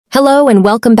Hello and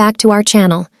welcome back to our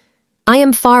channel. I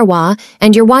am Farwa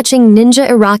and you're watching Ninja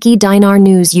Iraqi Dinar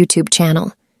News YouTube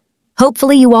channel.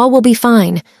 Hopefully you all will be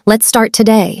fine. Let's start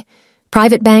today.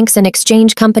 Private banks and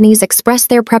exchange companies express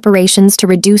their preparations to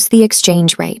reduce the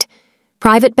exchange rate.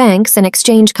 Private banks and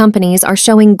exchange companies are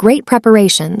showing great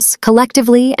preparations,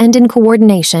 collectively and in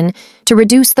coordination, to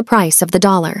reduce the price of the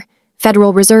dollar.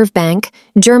 Federal Reserve Bank,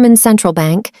 German Central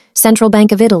Bank, Central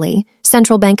Bank of Italy,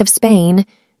 Central Bank of Spain,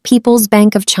 People's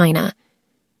Bank of China,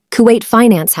 Kuwait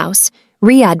Finance House,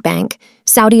 Riyadh Bank,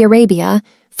 Saudi Arabia,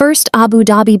 First Abu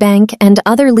Dhabi Bank, and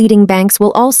other leading banks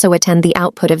will also attend. The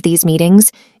output of these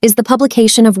meetings is the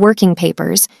publication of working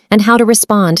papers and how to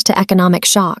respond to economic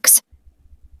shocks.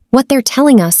 What they're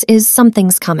telling us is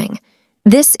something's coming.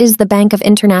 This is the Bank of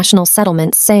International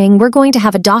Settlements saying we're going to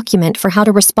have a document for how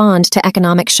to respond to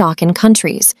economic shock in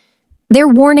countries. They're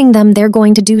warning them they're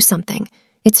going to do something.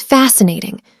 It's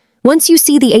fascinating. Once you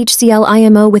see the HCL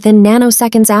IMO within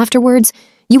nanoseconds afterwards,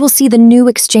 you will see the new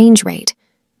exchange rate.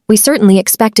 We certainly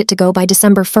expect it to go by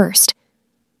December 1st.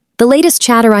 The latest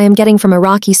chatter I am getting from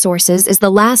Iraqi sources is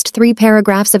the last 3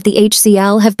 paragraphs of the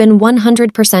HCL have been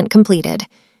 100% completed,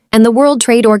 and the World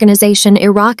Trade Organization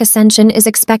Iraq ascension is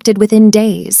expected within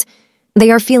days. They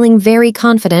are feeling very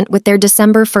confident with their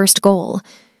December 1st goal.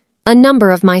 A number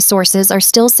of my sources are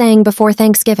still saying before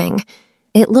Thanksgiving.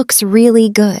 It looks really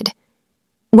good.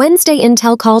 Wednesday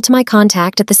intel call to my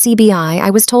contact at the CBI, I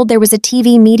was told there was a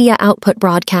TV media output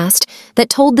broadcast that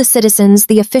told the citizens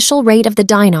the official rate of the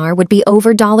dinar would be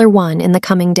over $1 in the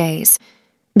coming days.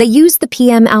 They used the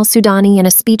PM al-Sudani in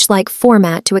a speech-like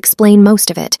format to explain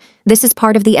most of it. This is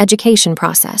part of the education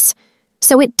process.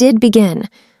 So it did begin.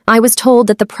 I was told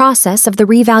that the process of the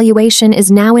revaluation is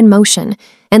now in motion,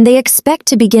 and they expect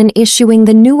to begin issuing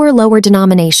the newer lower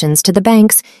denominations to the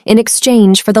banks in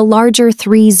exchange for the larger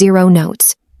 3-0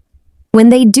 notes. When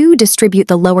they do distribute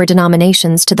the lower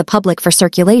denominations to the public for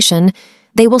circulation,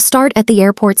 they will start at the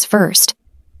airports first.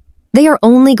 They are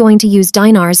only going to use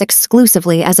dinars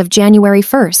exclusively as of January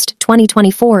 1st,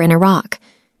 2024 in Iraq.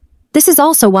 This is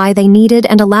also why they needed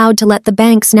and allowed to let the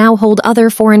banks now hold other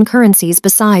foreign currencies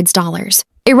besides dollars.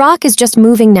 Iraq is just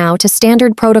moving now to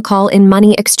standard protocol in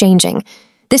money exchanging.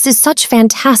 This is such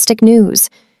fantastic news.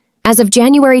 As of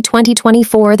January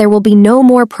 2024, there will be no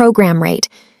more program rate.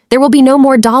 There will be no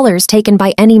more dollars taken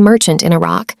by any merchant in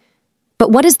Iraq.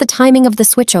 But what is the timing of the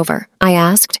switchover? I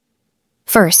asked.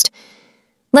 First,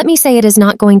 let me say it is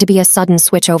not going to be a sudden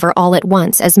switchover all at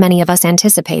once as many of us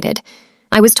anticipated.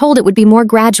 I was told it would be more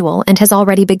gradual and has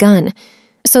already begun.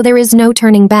 So there is no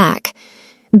turning back.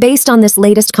 Based on this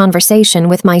latest conversation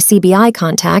with my CBI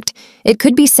contact, it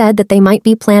could be said that they might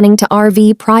be planning to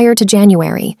RV prior to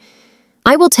January.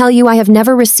 I will tell you I have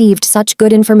never received such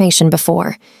good information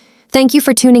before. Thank you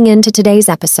for tuning in to today's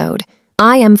episode.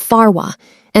 I am Farwa,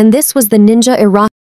 and this was the Ninja Iraqi